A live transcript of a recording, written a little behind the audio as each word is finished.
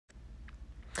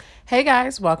Hey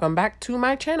guys, welcome back to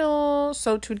my channel.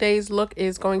 So today's look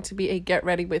is going to be a get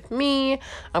ready with me.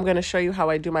 I'm going to show you how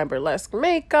I do my burlesque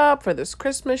makeup for this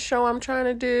Christmas show I'm trying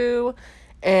to do.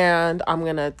 And I'm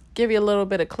going to give you a little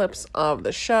bit of clips of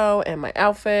the show and my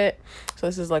outfit. So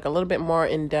this is like a little bit more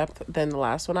in depth than the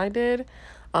last one I did.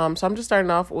 So I'm just starting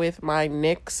off with my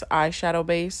NYX eyeshadow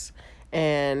base,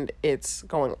 and it's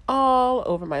going all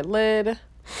over my lid.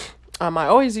 I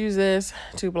always use this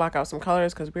to block out some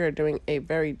colors because we are doing a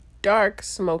very dark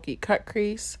smoky cut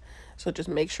crease. So just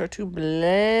make sure to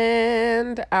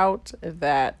blend out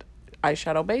that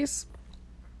eyeshadow base.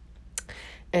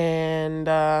 And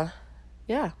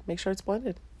yeah, make sure it's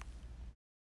blended.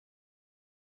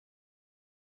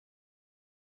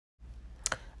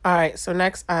 Alright, so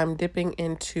next I'm dipping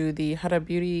into the Huda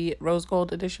Beauty Rose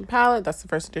Gold Edition palette. That's the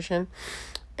first edition.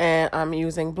 And I'm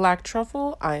using Black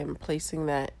Truffle. I am placing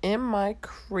that in my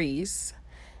crease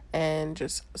and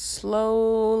just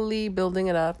slowly building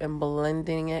it up and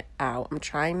blending it out. I'm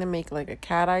trying to make like a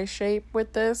cat eye shape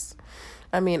with this.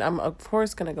 I mean, I'm of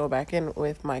course going to go back in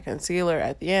with my concealer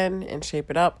at the end and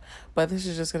shape it up, but this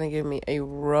is just going to give me a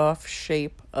rough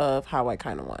shape of how I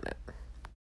kind of want it.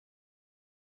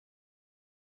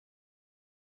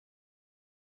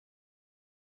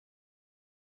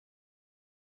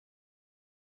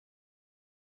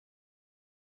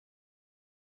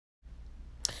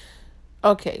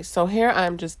 Okay, so here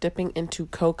I'm just dipping into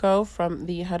Cocoa from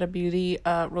the Huda Beauty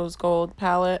Rose Gold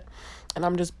palette. And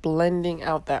I'm just blending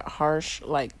out that harsh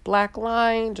like black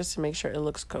line just to make sure it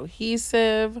looks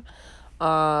cohesive.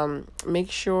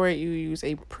 Make sure you use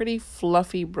a pretty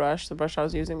fluffy brush. The brush I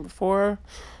was using before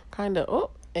kind of, oh,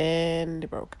 and it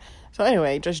broke. So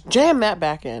anyway, just jam that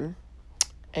back in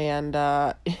and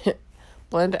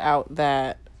blend out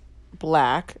that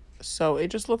black so it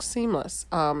just looks seamless.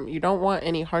 You don't want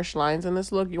any harsh lines in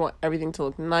this look. You want everything to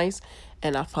look nice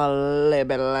and fully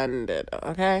blended,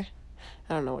 okay?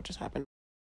 I don't know what just happened.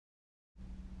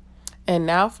 And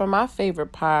now for my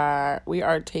favorite part, we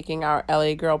are taking our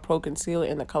LA Girl Pro Concealer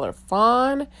in the color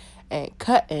Fawn and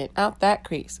cutting out that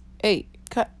crease. Hey,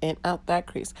 cutting out that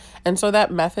crease. And so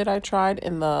that method I tried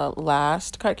in the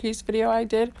last cut crease video I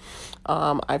did,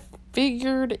 I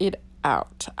figured it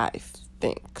out, I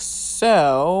think.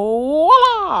 So,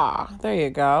 voila! There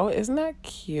you go. Isn't that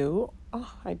cute?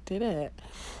 Oh, I did it.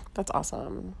 That's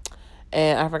awesome.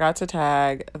 And I forgot to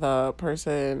tag the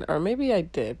person, or maybe I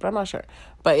did, but I'm not sure.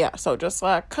 But yeah, so just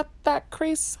cut that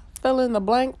crease, fill in the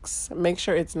blanks, make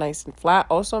sure it's nice and flat.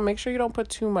 Also, make sure you don't put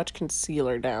too much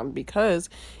concealer down, because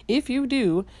if you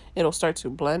do, it'll start to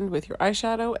blend with your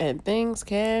eyeshadow and things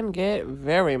can get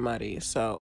very muddy.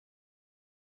 So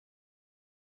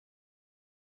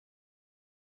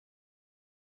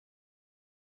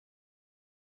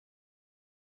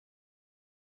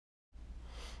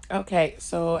okay,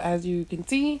 so as you can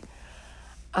see,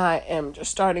 I am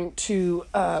just starting to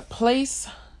place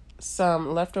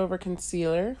some leftover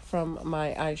concealer from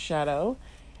my eyeshadow,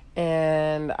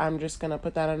 and I'm just going to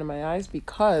put that under my eyes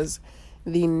because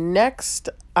the next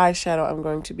eyeshadow I'm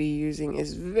going to be using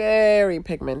is very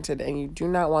pigmented, and you do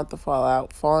not want the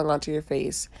fallout falling onto your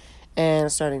face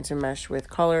and starting to mesh with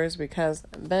colors, because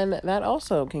then that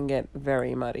also can get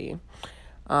very muddy.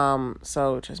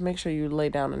 So just make sure you lay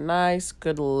down a nice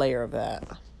good layer of that.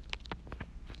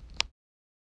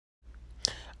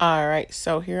 All right,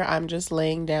 so here I'm just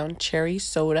laying down Cherry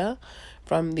Soda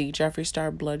from the Jeffree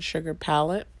Star Blood Sugar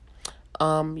palette.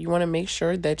 You want to make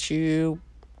sure that you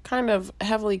kind of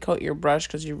heavily coat your brush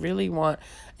because you really want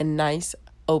a nice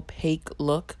opaque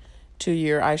look to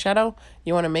your eyeshadow.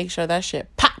 You want to make sure that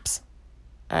shit pops.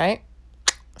 All right,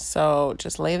 so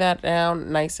just lay that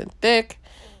down nice and thick.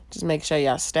 Just make sure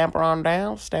y'all stamp her on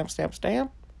down. Stamp, stamp, stamp.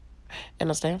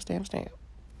 And a stamp, stamp, stamp.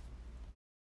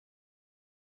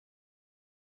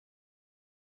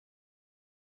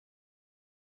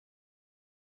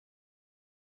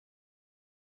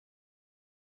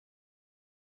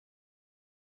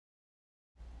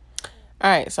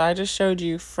 Alright, so I just showed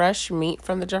you Fresh Meat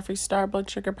from the Jeffree Star Blood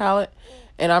Sugar palette.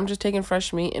 And I'm just taking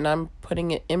Fresh Meat and I'm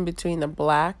putting it in between the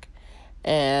black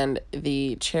and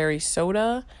the Cherry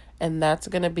Soda. And that's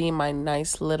going to be my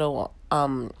nice little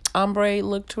ombre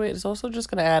look to it. It's also just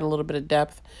going to add a little bit of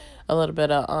depth, a little bit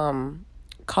of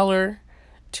color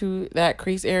to that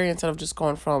crease area. Instead of just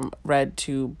going from red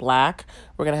to black,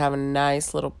 we're going to have a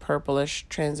nice little purplish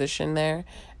transition there.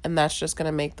 And that's just going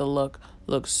to make the look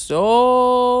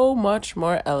so much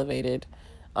more elevated.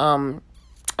 I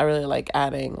really like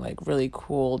adding like really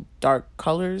cool dark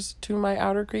colors to my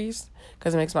outer crease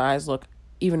because it makes my eyes look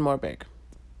even more big.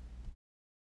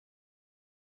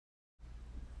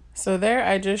 So there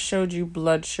I just showed you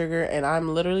blood sugar, and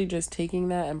I'm literally just taking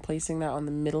that and placing that on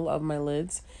the middle of my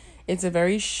lids. It's a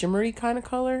very shimmery kind of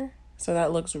color, so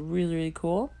that looks really, really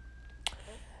cool.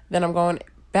 Then I'm going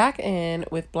back in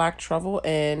with black truffle,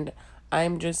 and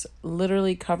I'm just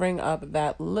literally covering up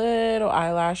that little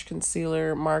eyelash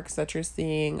concealer marks that you're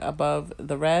seeing above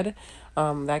the red.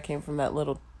 That came from that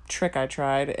little trick I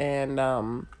tried,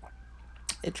 and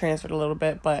it transferred a little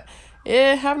bit, but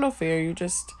have no fear. You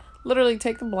just literally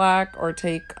take the black or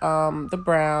take the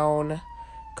brown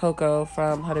cocoa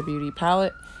from Huda Beauty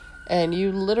palette, and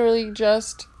you literally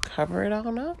just cover it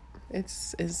on up.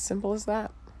 It's as simple as that.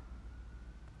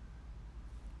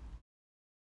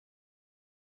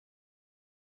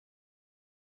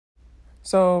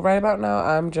 So right about now,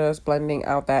 I'm just blending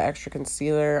out that extra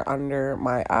concealer under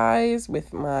my eyes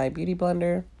with my beauty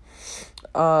blender.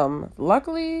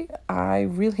 Luckily, I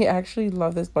really actually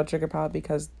love this blood sugar palette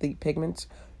because the pigments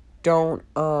don't,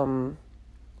 you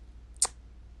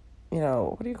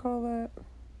know, what do you call that?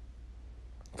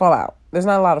 Fallout. There's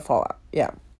not a lot of fallout.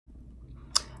 Yeah.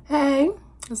 Hey,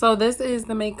 so this is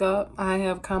the makeup I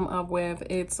have come up with.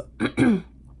 It's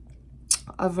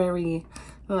a very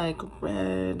like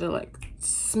red, like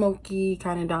smoky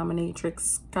kind of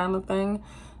dominatrix kind of thing.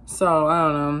 So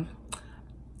I don't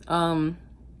know.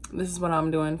 This is what I'm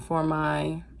doing for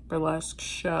my burlesque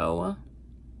show.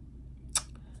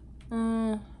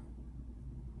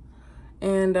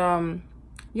 And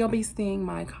you'll be seeing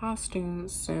my costume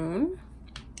soon.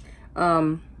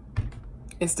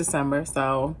 It's December,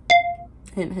 so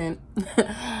hint hint.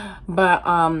 But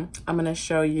I'm gonna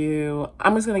show you,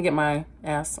 I'm just gonna get my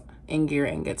ass in gear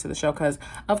and get to the show because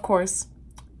of course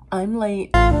I'm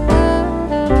late.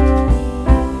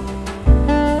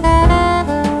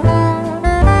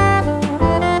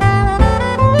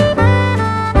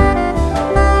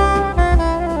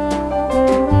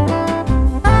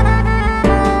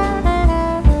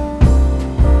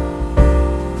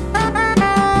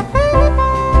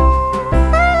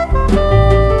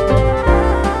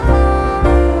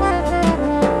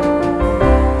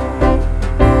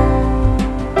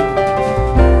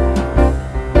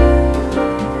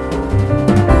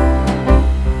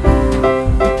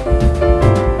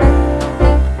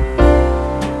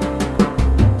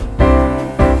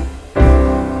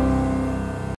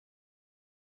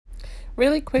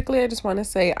 Really quickly, I just want to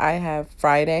say I have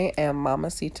Friday and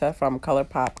Mamacita from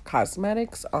ColourPop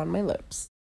Cosmetics on my lips.